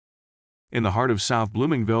In the heart of South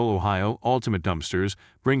Bloomingville, Ohio, Ultimate Dumpsters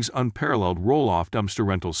brings unparalleled roll-off dumpster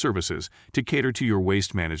rental services to cater to your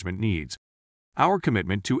waste management needs. Our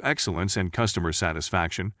commitment to excellence and customer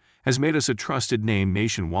satisfaction has made us a trusted name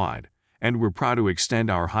nationwide, and we're proud to extend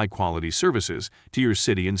our high-quality services to your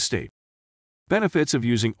city and state. Benefits of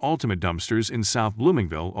using Ultimate Dumpsters in South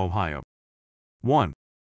Bloomingville, Ohio. 1.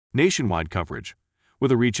 Nationwide coverage.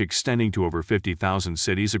 With a reach extending to over 50,000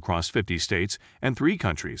 cities across 50 states and 3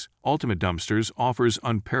 countries, Ultimate Dumpsters offers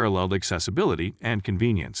unparalleled accessibility and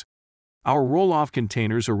convenience. Our roll-off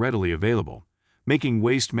containers are readily available, making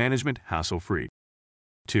waste management hassle-free.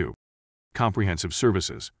 2. Comprehensive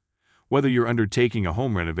services. Whether you're undertaking a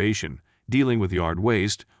home renovation, dealing with yard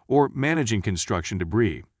waste, or managing construction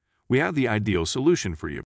debris, we have the ideal solution for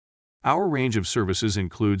you. Our range of services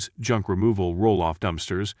includes junk removal roll-off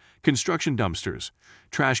dumpsters, construction dumpsters,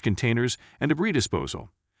 trash containers, and debris disposal,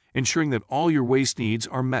 ensuring that all your waste needs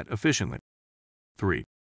are met efficiently. 3.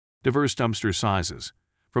 Diverse dumpster sizes.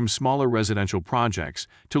 From smaller residential projects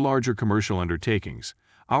to larger commercial undertakings,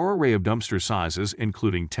 our array of dumpster sizes,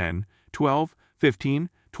 including 10, 12, 15,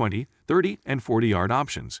 20, 30, and 40-yard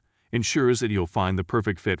options, ensures that you'll find the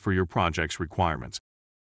perfect fit for your project's requirements.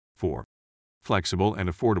 4. Flexible and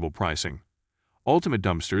affordable pricing. Ultimate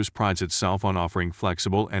Dumpsters prides itself on offering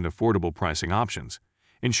flexible and affordable pricing options,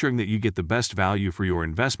 ensuring that you get the best value for your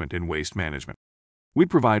investment in waste management. We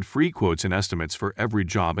provide free quotes and estimates for every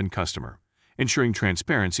job and customer, ensuring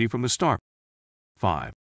transparency from the start.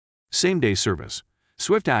 5. Same-day service.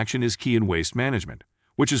 Swift action is key in waste management,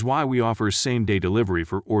 which is why we offer same-day delivery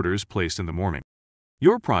for orders placed in the morning.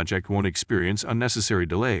 Your project won't experience unnecessary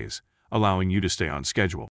delays, allowing you to stay on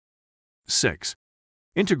schedule. 6.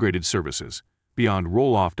 Integrated services. Beyond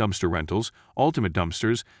roll-off dumpster rentals, Ultimate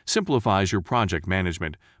Dumpsters simplifies your project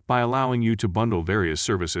management by allowing you to bundle various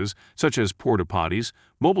services such as porta-potties,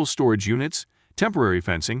 mobile storage units, temporary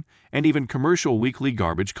fencing, and even commercial weekly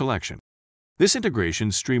garbage collection. This integration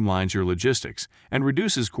streamlines your logistics and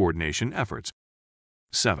reduces coordination efforts.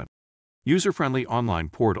 7. User-friendly online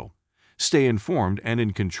portal. Stay informed and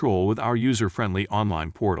in control with our user-friendly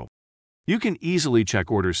online portal. You can easily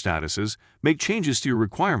check order statuses, make changes to your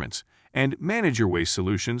requirements, and manage your waste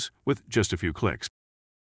solutions with just a few clicks.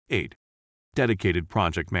 8. Dedicated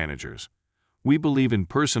project managers. We believe in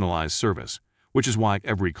personalized service, which is why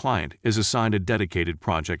every client is assigned a dedicated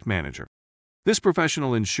project manager. This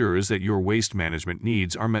professional ensures that your waste management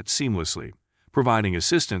needs are met seamlessly, providing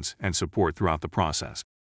assistance and support throughout the process.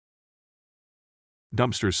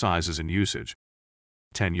 Dumpster sizes and usage.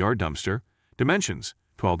 10-yard dumpster, dimensions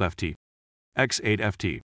 12 ft, x 8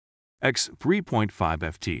 ft, x 3.5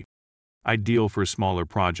 ft. Ideal for smaller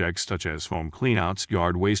projects such as home cleanouts,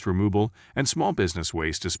 yard waste removal, and small business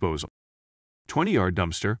waste disposal. 20-yard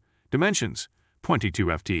dumpster, dimensions 22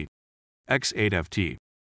 ft, x 8 ft,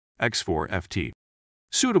 x 4 ft.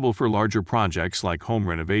 Suitable for larger projects like home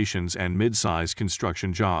renovations and mid-sized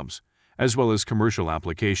construction jobs, as well as commercial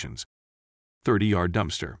applications. 30-yard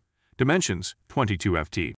dumpster, dimensions 22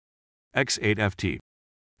 ft, x 8 ft,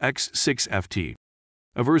 x 6 ft.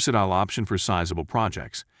 A versatile option for sizable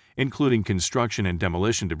projects, including construction and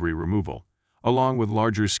demolition debris removal, along with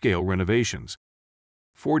larger-scale renovations.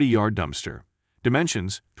 40-yard dumpster,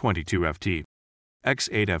 dimensions 22 ft, x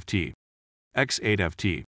 8 ft, x 8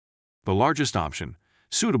 ft. The largest option,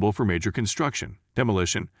 suitable for major construction,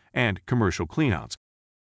 demolition, and commercial cleanouts.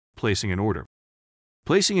 Placing an order.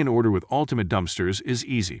 Placing an order with Ultimate Dumpsters is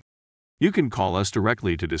easy. You can call us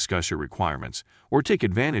directly to discuss your requirements or take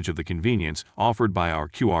advantage of the convenience offered by our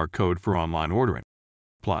QR code for online ordering.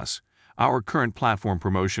 Plus, our current platform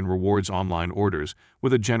promotion rewards online orders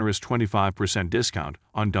with a generous 25% discount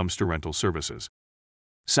on dumpster rental services.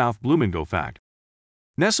 South Bloomingville fact.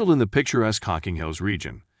 Nestled in the picturesque Hocking Hills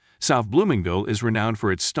region, South Bloomingville is renowned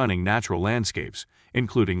for its stunning natural landscapes,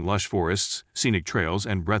 including lush forests, scenic trails,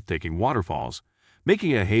 and breathtaking waterfalls,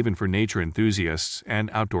 making it a haven for nature enthusiasts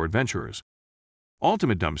and outdoor adventurers.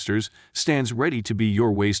 Ultimate Dumpsters stands ready to be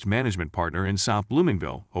your waste management partner in South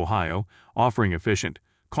Bloomingville, Ohio, offering efficient,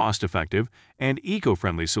 cost-effective, and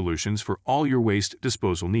eco-friendly solutions for all your waste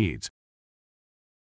disposal needs.